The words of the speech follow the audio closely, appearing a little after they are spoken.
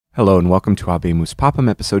Hello and welcome to Habemus Papam,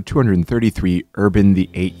 episode 233, Urban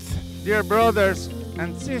VIII. Dear brothers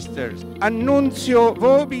and sisters, Annuncio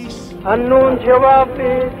vobis, Annuncio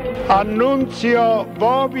vobis, Annuncio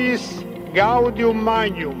vobis Gaudium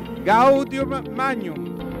Magnum, Gaudium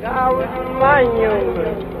Magnum, Gaudium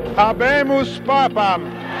Magnum, Habemus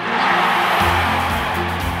Papam.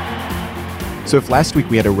 So if last week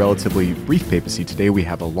we had a relatively brief papacy, today we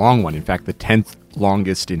have a long one, in fact the 10th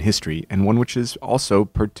longest in history, and one which is also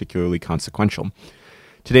particularly consequential.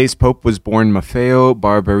 Today's pope was born Maffeo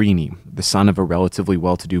Barberini, the son of a relatively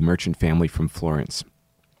well-to-do merchant family from Florence.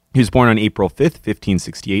 He was born on April 5th,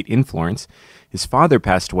 1568 in Florence. His father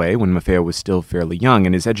passed away when Maffeo was still fairly young,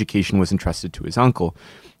 and his education was entrusted to his uncle,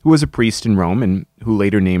 who was a priest in Rome and who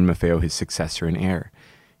later named Maffeo his successor and heir.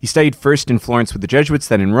 He studied first in Florence with the Jesuits,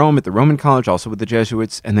 then in Rome at the Roman College, also with the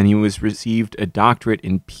Jesuits, and then he received a doctorate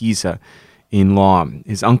in Pisa in law.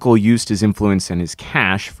 His uncle used his influence and his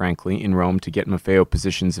cash, frankly, in Rome to get Maffeo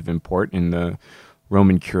positions of import in the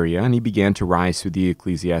Roman Curia, and he began to rise through the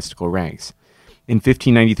ecclesiastical ranks. In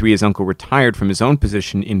 1593, his uncle retired from his own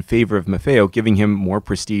position in favor of Maffeo, giving him more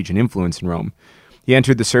prestige and influence in Rome. He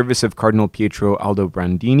entered the service of Cardinal Pietro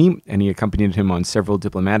Aldobrandini, and he accompanied him on several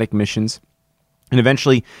diplomatic missions. And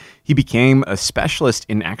eventually, he became a specialist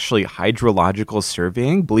in actually hydrological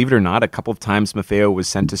surveying. Believe it or not, a couple of times Maffeo was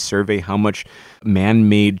sent to survey how much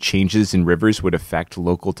man-made changes in rivers would affect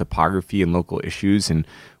local topography and local issues, and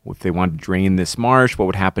if they wanted to drain this marsh, what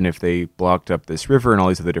would happen if they blocked up this river, and all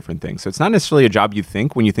these other different things. So it's not necessarily a job you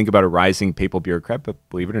think when you think about a rising papal bureaucrat, but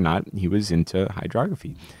believe it or not, he was into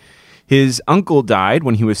hydrography. His uncle died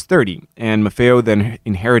when he was 30, and Maffeo then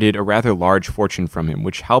inherited a rather large fortune from him,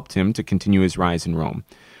 which helped him to continue his rise in Rome.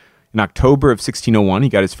 In October of 1601, he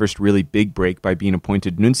got his first really big break by being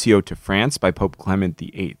appointed nuncio to France by Pope Clement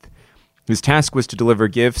VIII. His task was to deliver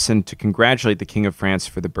gifts and to congratulate the King of France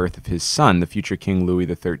for the birth of his son, the future King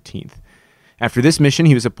Louis XIII. After this mission,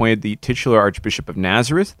 he was appointed the titular Archbishop of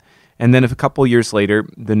Nazareth, and then a couple years later,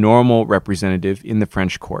 the normal representative in the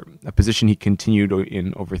French court, a position he continued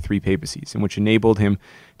in over 3 papacies, and which enabled him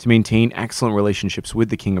to maintain excellent relationships with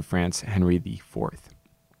the King of France, Henry IV.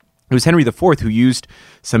 It was Henry IV who used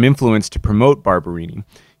some influence to promote Barberini.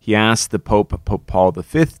 He asked the Pope Paul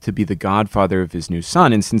V, to be the godfather of his new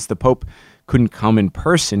son, and since the Pope couldn't come in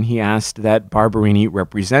person, he asked that Barberini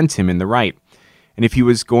represent him in the rite. And if he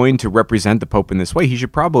was going to represent the Pope in this way, he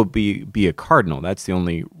should probably be a cardinal. That's the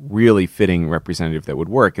only really fitting representative that would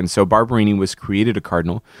work. And so Barberini was created a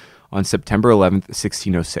cardinal on September 11th,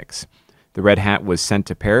 1606. The red hat was sent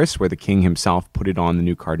to Paris, where the king himself put it on the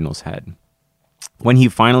new cardinal's head. When he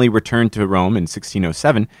finally returned to Rome in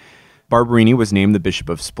 1607, Barberini was named the Bishop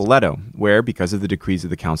of Spoleto, where, because of the decrees of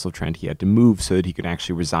the Council of Trent, he had to move so that he could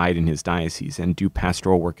actually reside in his diocese and do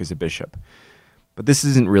pastoral work as a bishop. But this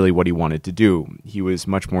isn't really what he wanted to do. He was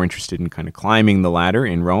much more interested in kind of climbing the ladder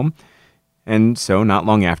in Rome. And so not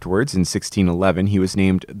long afterwards, in 1611, he was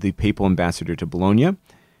named the papal ambassador to Bologna. And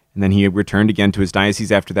then he returned again to his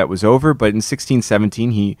diocese after that was over. But in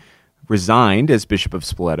 1617, he resigned as Bishop of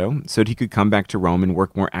Spoleto so that he could come back to Rome and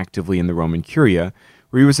work more actively in the Roman Curia,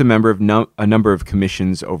 where he was a member of a number of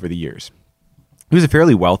commissions over the years. He was a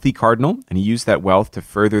fairly wealthy cardinal, and he used that wealth to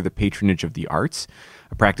further the patronage of the arts,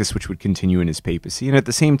 a practice which would continue in his papacy. And at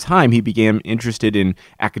the same time, he became interested in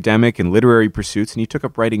academic and literary pursuits, and he took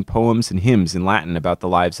up writing poems and hymns in Latin about the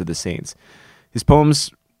lives of the saints. His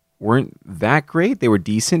poems weren't that great. They were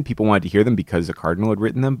decent. People wanted to hear them because a cardinal had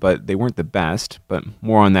written them, but they weren't the best. But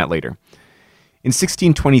more on that later. In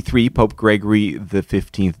 1623, Pope Gregory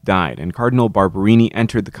XV died, and Cardinal Barberini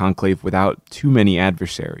entered the conclave without too many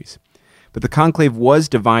adversaries. But the conclave was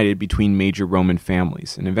divided between major Roman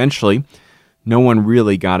families, and eventually, no one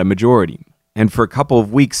really got a majority. And for a couple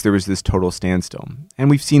of weeks, there was this total standstill. And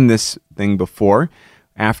we've seen this thing before.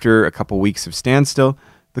 After a couple of weeks of standstill,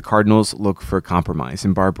 the cardinals looked for a compromise,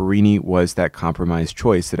 and Barberini was that compromise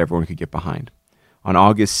choice that everyone could get behind. On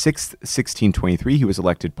August 6th, 1623, he was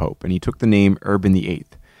elected pope, and he took the name Urban VIII.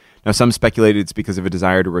 Now, some speculated it's because of a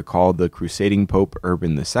desire to recall the crusading pope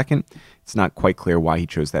Urban II. It's not quite clear why he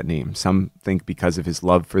chose that name. Some think because of his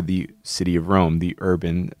love for the city of Rome, the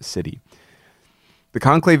urban city. The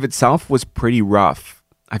conclave itself was pretty rough.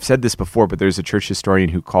 I've said this before, but there's a church historian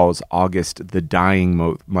who calls August the dying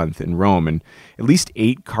month in Rome, and at least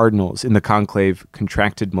 8 cardinals in the conclave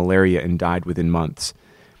contracted malaria and died within months.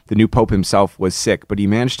 The new pope himself was sick, but he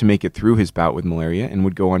managed to make it through his bout with malaria and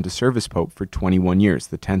would go on to serve as pope for 21 years,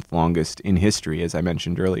 the 10th longest in history, as I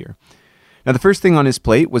mentioned earlier. Now, the first thing on his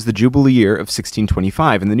plate was the Jubilee year of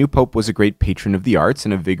 1625, and the new pope was a great patron of the arts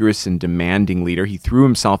and a vigorous and demanding leader. He threw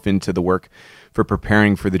himself into the work for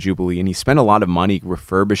preparing for the Jubilee, and he spent a lot of money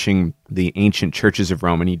refurbishing the ancient churches of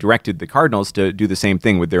Rome, and he directed the cardinals to do the same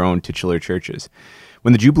thing with their own titular churches.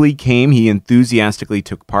 When the Jubilee came, he enthusiastically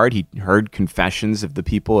took part. He heard confessions of the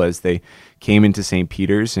people as they came into St.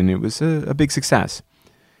 Peter's, and it was a big success.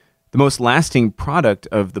 The most lasting product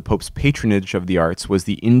of the Pope's patronage of the arts was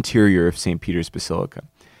the interior of St. Peter's Basilica.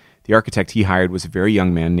 The architect he hired was a very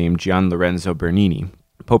young man named Gian Lorenzo Bernini.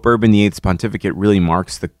 Pope Urban VIII's pontificate really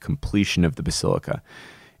marks the completion of the basilica.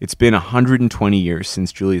 It's been 120 years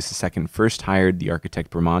since Julius II first hired the architect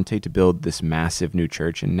Bramante to build this massive new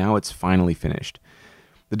church, and now it's finally finished.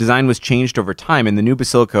 The design was changed over time, and the new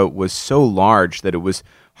basilica was so large that it was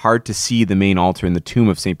hard to see the main altar and the tomb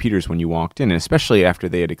of St. Peter's when you walked in, especially after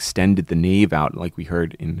they had extended the nave out, like we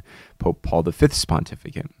heard in Pope Paul V's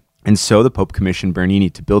pontificate. And so the Pope commissioned Bernini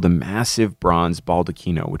to build a massive bronze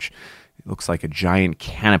baldacchino, which looks like a giant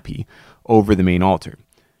canopy over the main altar.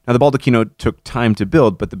 Now, the baldacchino took time to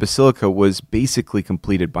build, but the basilica was basically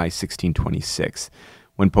completed by 1626,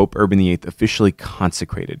 when Pope Urban VIII officially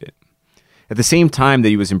consecrated it. At the same time that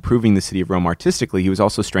he was improving the city of Rome artistically, he was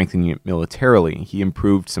also strengthening it militarily. He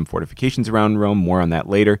improved some fortifications around Rome, more on that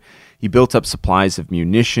later. He built up supplies of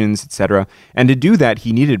munitions, etc. And to do that,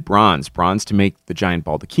 he needed bronze to make the giant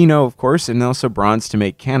baldacchino, of course, and also bronze to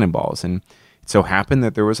make cannonballs. And it so happened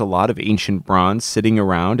that there was a lot of ancient bronze sitting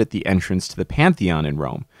around at the entrance to the Pantheon in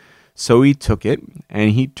Rome. So he took it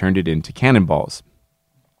and he turned it into cannonballs.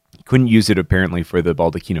 Couldn't use it apparently for the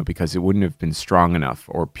baldacchino because it wouldn't have been strong enough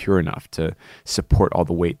or pure enough to support all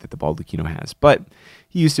the weight that the baldacchino has. But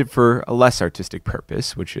he used it for a less artistic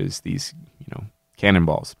purpose, which is these,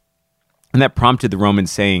 cannonballs. And that prompted the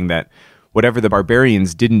Romans saying that whatever the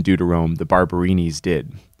barbarians didn't do to Rome, the Barbarinis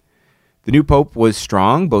did. The new pope was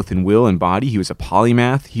strong, both in will and body. He was a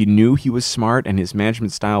polymath. He knew he was smart, and his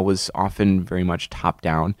management style was often very much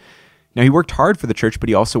top-down. Now, he worked hard for the church, but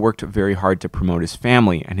he also worked very hard to promote his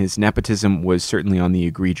family, and his nepotism was certainly on the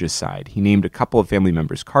egregious side. He named a couple of family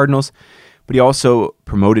members cardinals, but he also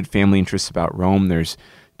promoted family interests about Rome. There's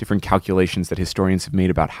different calculations that historians have made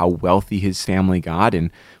about how wealthy his family got,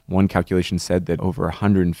 and one calculation said that over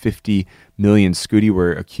 150 million scudi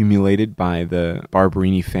were accumulated by the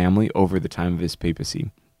Barberini family over the time of his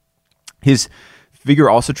papacy. His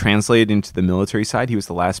vigor also translated into the military side. He was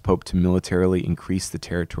the last pope to militarily increase the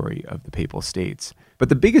territory of the papal states. But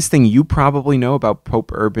the biggest thing you probably know about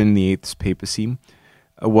Pope Urban VIII's papacy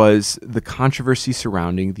was the controversy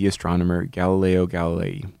surrounding the astronomer Galileo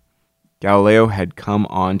Galilei. Galileo had come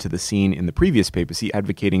onto the scene in the previous papacy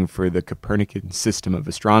advocating for the Copernican system of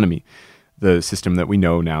astronomy, the system that we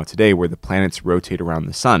know now today where the planets rotate around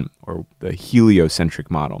the sun, or the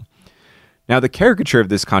heliocentric model. Now, the caricature of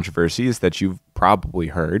this controversy is that you've probably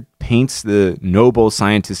heard paints the noble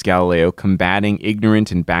scientist Galileo combating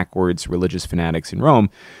ignorant and backwards religious fanatics in Rome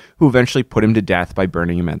who eventually put him to death by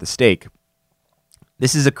burning him at the stake.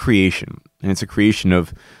 This is a creation, and it's a creation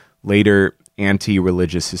of later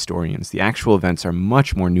anti-religious historians. The actual events are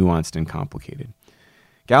much more nuanced and complicated.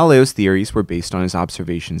 Galileo's theories were based on his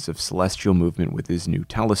observations of celestial movement with his new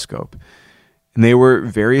telescope, and they were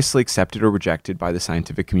variously accepted or rejected by the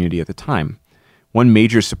scientific community at the time. One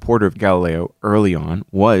major supporter of Galileo early on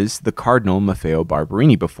was the Cardinal Maffeo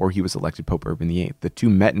Barberini before he was elected Pope Urban VIII. The two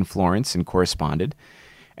met in Florence and corresponded,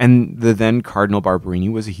 and the then Cardinal Barberini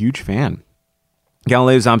was a huge fan.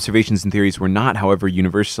 Galileo's observations and theories were not, however,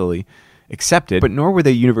 universally accepted, but nor were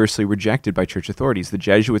they universally rejected by church authorities. The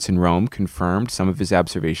Jesuits in Rome confirmed some of his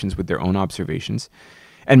observations with their own observations,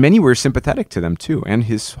 and many were sympathetic to them too, and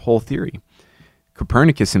his whole theory.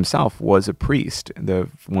 Copernicus himself was a priest, the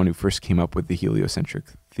one who first came up with the heliocentric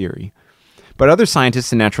theory. But other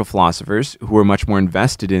scientists and natural philosophers, who were much more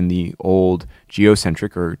invested in the old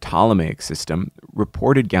geocentric or Ptolemaic system,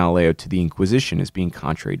 reported Galileo to the Inquisition as being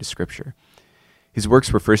contrary to Scripture. His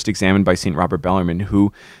works were first examined by St. Robert Bellarmine,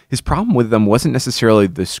 who his problem with them wasn't necessarily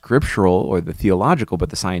the scriptural or the theological, but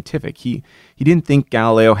the scientific. He didn't think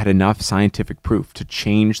Galileo had enough scientific proof to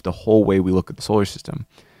change the whole way we look at the solar system.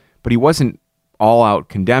 But he wasn't all-out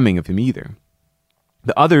condemning of him either.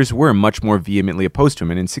 The others were much more vehemently opposed to him,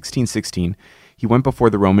 and in 1616, he went before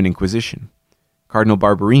the Roman Inquisition. Cardinal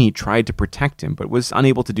Barberini tried to protect him, but was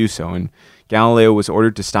unable to do so, and Galileo was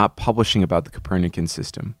ordered to stop publishing about the Copernican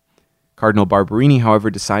system. Cardinal Barberini, however,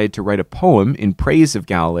 decided to write a poem in praise of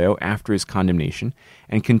Galileo after his condemnation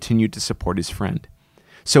and continued to support his friend.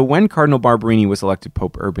 So when Cardinal Barberini was elected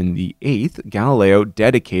Pope Urban VIII, Galileo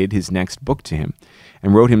dedicated his next book to him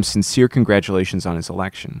and wrote him sincere congratulations on his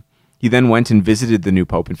election. He then went and visited the new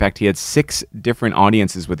pope. In fact, he had 6 different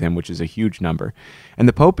audiences with him, which is a huge number. And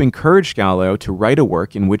the pope encouraged Galileo to write a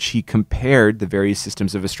work in which he compared the various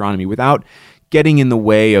systems of astronomy without getting in the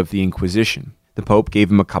way of the Inquisition. The pope gave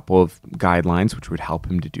him a couple of guidelines which would help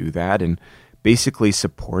him to do that, and basically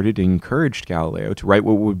supported and encouraged Galileo to write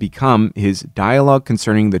what would become his Dialogue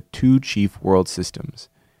Concerning the Two Chief World Systems.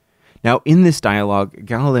 Now, in this dialogue,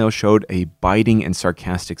 Galileo showed a biting and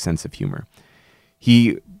sarcastic sense of humor.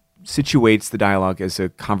 He situates the dialogue as a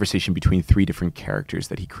conversation between 3 different characters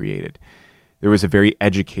that he created. There was a very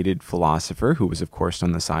educated philosopher who was, of course,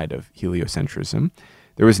 on the side of heliocentrism.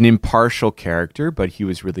 There was an impartial character, but he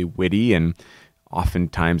was really witty and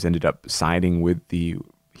oftentimes ended up siding with the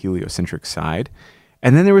heliocentric side.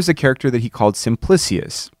 And then there was a character that he called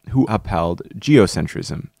Simplicius, who upheld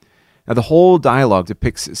geocentrism. Now, the whole dialogue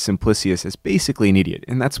depicts Simplicius as basically an idiot,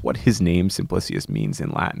 and that's what his name Simplicius means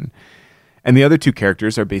in Latin. And the other 2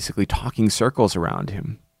 characters are basically talking circles around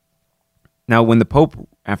him. Now, when the Pope,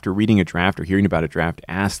 after reading a draft or hearing about a draft,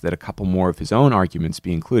 asked that a couple more of his own arguments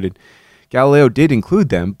be included, Galileo did include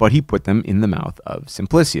them, but he put them in the mouth of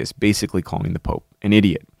Simplicius, basically calling the Pope an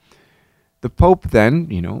idiot. The Pope then,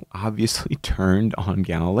 obviously turned on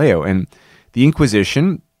Galileo, and the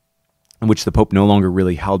Inquisition, in which the Pope no longer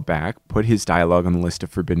really held back, put his dialogue on the list of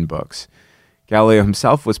forbidden books. Galileo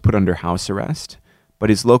himself was put under house arrest, but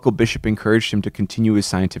his local bishop encouraged him to continue his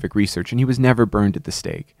scientific research, and he was never burned at the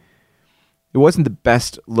stake. It wasn't the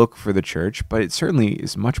best look for the church, but it certainly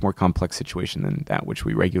is a much more complex situation than that which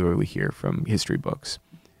we regularly hear from history books.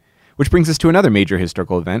 Which brings us to another major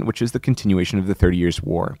historical event, which is the continuation of the 30 Years'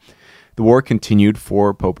 War. The war continued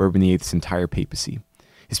for Pope Urban VIII's entire papacy.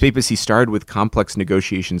 His papacy started with complex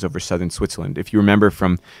negotiations over southern Switzerland. If you remember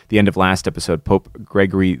from the end of last episode, Pope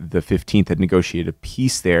Gregory XV had negotiated a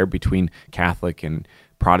peace there between Catholic and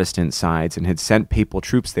Protestant sides and had sent papal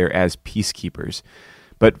troops there as peacekeepers.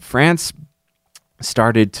 But France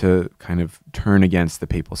started to kind of turn against the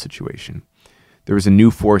papal situation. There was a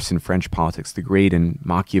new force in French politics, the great and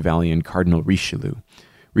Machiavellian Cardinal Richelieu.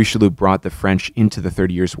 Richelieu brought the French into the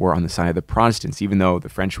 30 Years' War on the side of the Protestants, even though the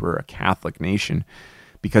French were a Catholic nation,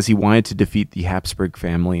 because he wanted to defeat the Habsburg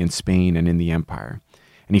family in Spain and in the Empire.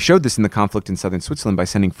 And he showed this in the conflict in southern Switzerland by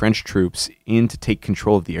sending French troops in to take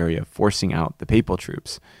control of the area, forcing out the papal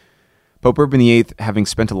troops. Pope Urban VIII, having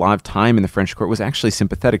spent a lot of time in the French court, was actually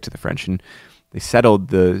sympathetic to the French, and they settled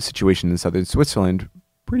the situation in southern Switzerland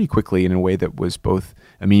pretty quickly in a way that was both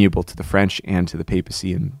amenable to the French and to the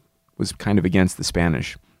papacy and was kind of against the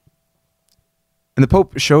Spanish. And the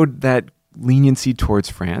Pope showed that leniency towards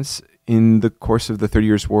France in the course of the 30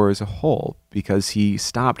 Years' War as a whole, because he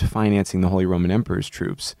stopped financing the Holy Roman Emperor's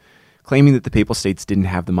troops, claiming that the Papal States didn't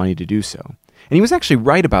have the money to do so. And he was actually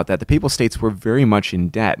right about that. The Papal States were very much in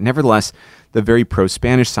debt. Nevertheless, the very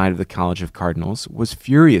pro-Spanish side of the College of Cardinals was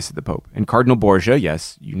furious at the Pope. And Cardinal Borgia,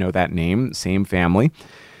 yes, you know that name, same family,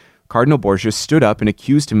 Cardinal Borgia stood up and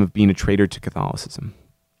accused him of being a traitor to Catholicism.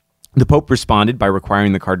 The Pope responded by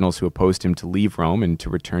requiring the cardinals who opposed him to leave Rome and to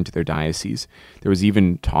return to their diocese. There was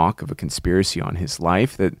even talk of a conspiracy on his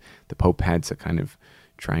life that the Pope had to kind of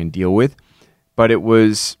try and deal with. But it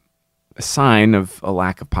was a sign of a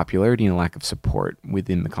lack of popularity and a lack of support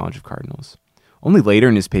within the College of Cardinals. Only later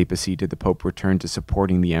in his papacy did the Pope return to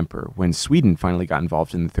supporting the emperor, when Sweden finally got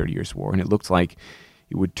involved in the 30 Years' War, and it looked like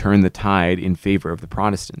it would turn the tide in favor of the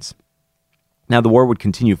Protestants. Now, the war would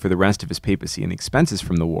continue for the rest of his papacy, and the expenses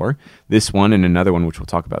from the war, this one and another one which we'll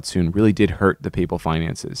talk about soon, really did hurt the papal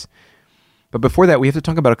finances. But before that, we have to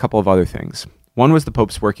talk about a couple of other things. One was the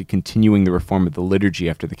Pope's work at continuing the reform of the liturgy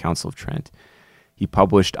after the Council of Trent. He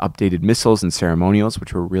published updated missals and ceremonials,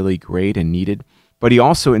 which were really great and needed, but he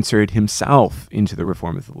also inserted himself into the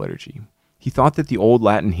reform of the liturgy. He thought that the old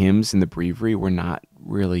Latin hymns in the breviary were not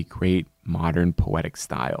really great modern poetic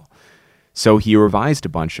style. So he revised a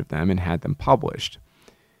bunch of them and had them published.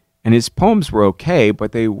 And his poems were okay,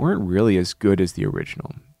 but they weren't really as good as the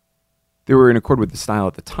original. They were in accord with the style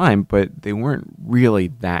at the time, but they weren't really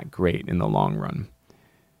that great in the long run.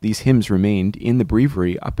 These hymns remained in the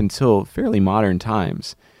breviary up until fairly modern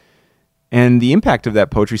times. And the impact of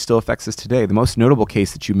that poetry still affects us today. The most notable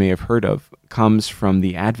case that you may have heard of comes from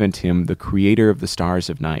the Advent hymn, The Creator of the Stars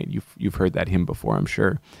of Night. You've heard that hymn before, I'm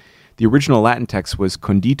sure. The original Latin text was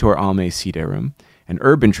Conditor alme siderum, and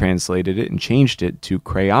Urban translated it and changed it to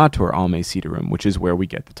Creator alme siderum, which is where we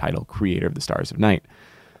get the title Creator of the Stars of Night.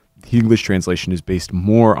 The English translation is based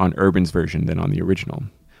more on Urban's version than on the original.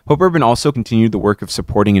 Pope Urban also continued the work of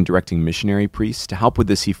supporting and directing missionary priests. To help with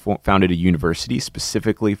this, he founded a university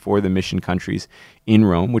specifically for the mission countries in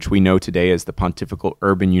Rome, which we know today as the Pontifical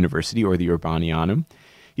Urban University, or the Urbanianum.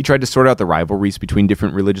 He tried to sort out the rivalries between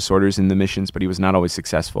different religious orders in the missions, but he was not always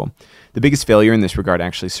successful. The biggest failure in this regard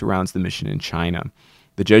actually surrounds the mission in China.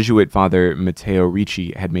 The Jesuit Father Matteo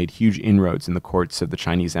Ricci had made huge inroads in the courts of the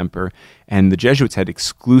Chinese emperor, and the Jesuits had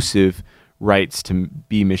exclusive rights to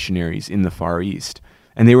be missionaries in the Far East.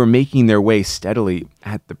 And they were making their way steadily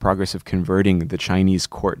at the progress of converting the Chinese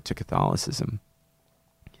court to Catholicism.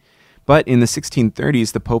 But in the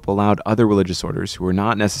 1630s, the Pope allowed other religious orders who were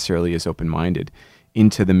not necessarily as open-minded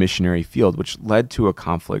into the missionary field, which led to a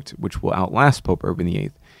conflict which will outlast Pope Urban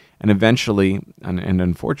VIII and eventually, and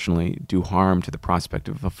unfortunately, do harm to the prospect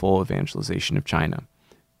of a full evangelization of China.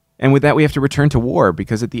 And with that, we have to return to war,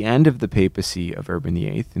 because at the end of the papacy of Urban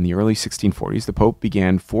VIII, in the early 1640s, the Pope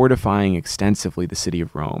began fortifying extensively the city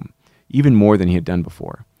of Rome, even more than he had done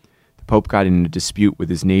before. The Pope got in a dispute with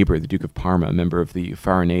his neighbor, the Duke of Parma, a member of the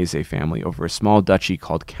Farnese family, over a small duchy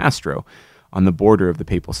called Castro on the border of the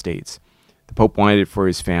Papal States. The Pope wanted it for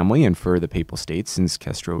his family and for the Papal States, since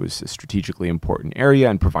Castro was a strategically important area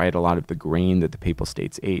and provided a lot of the grain that the Papal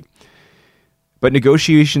States ate. But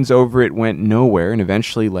negotiations over it went nowhere and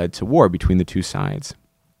eventually led to war between the two sides.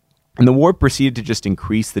 And the war proceeded to just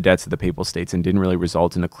increase the debts of the Papal States and didn't really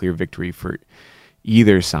result in a clear victory for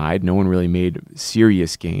either side. No one really made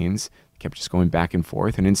serious gains. It kept just going back and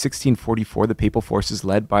forth. And in 1644, the papal forces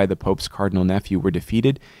led by the Pope's cardinal nephew were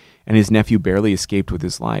defeated, and his nephew barely escaped with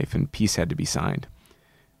his life, and peace had to be signed.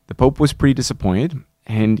 The Pope was pretty disappointed,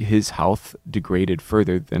 and his health degraded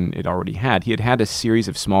further than it already had. He had had a series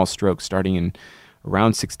of small strokes starting in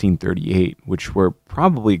around 1638, which were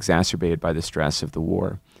probably exacerbated by the stress of the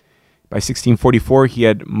war. By 1644, he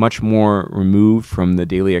had much more removed from the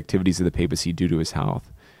daily activities of the papacy due to his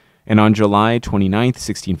health. And on July 29th,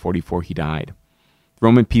 1644, he died. The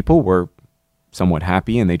Roman people were somewhat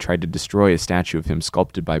happy, and they tried to destroy a statue of him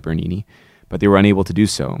sculpted by Bernini, but they were unable to do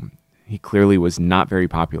so. He clearly was not very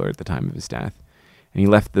popular at the time of his death, and he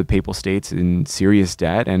left the Papal States in serious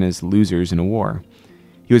debt and as losers in a war.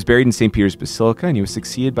 He was buried in St. Peter's Basilica, and he was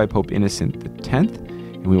succeeded by Pope Innocent X,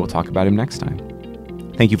 and we will talk about him next time.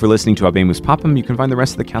 Thank you for listening to Habemus Papam. You can find the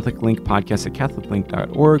rest of the Catholic Link podcast at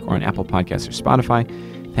catholiclink.org or on Apple Podcasts or Spotify.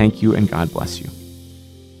 Thank you, and God bless you.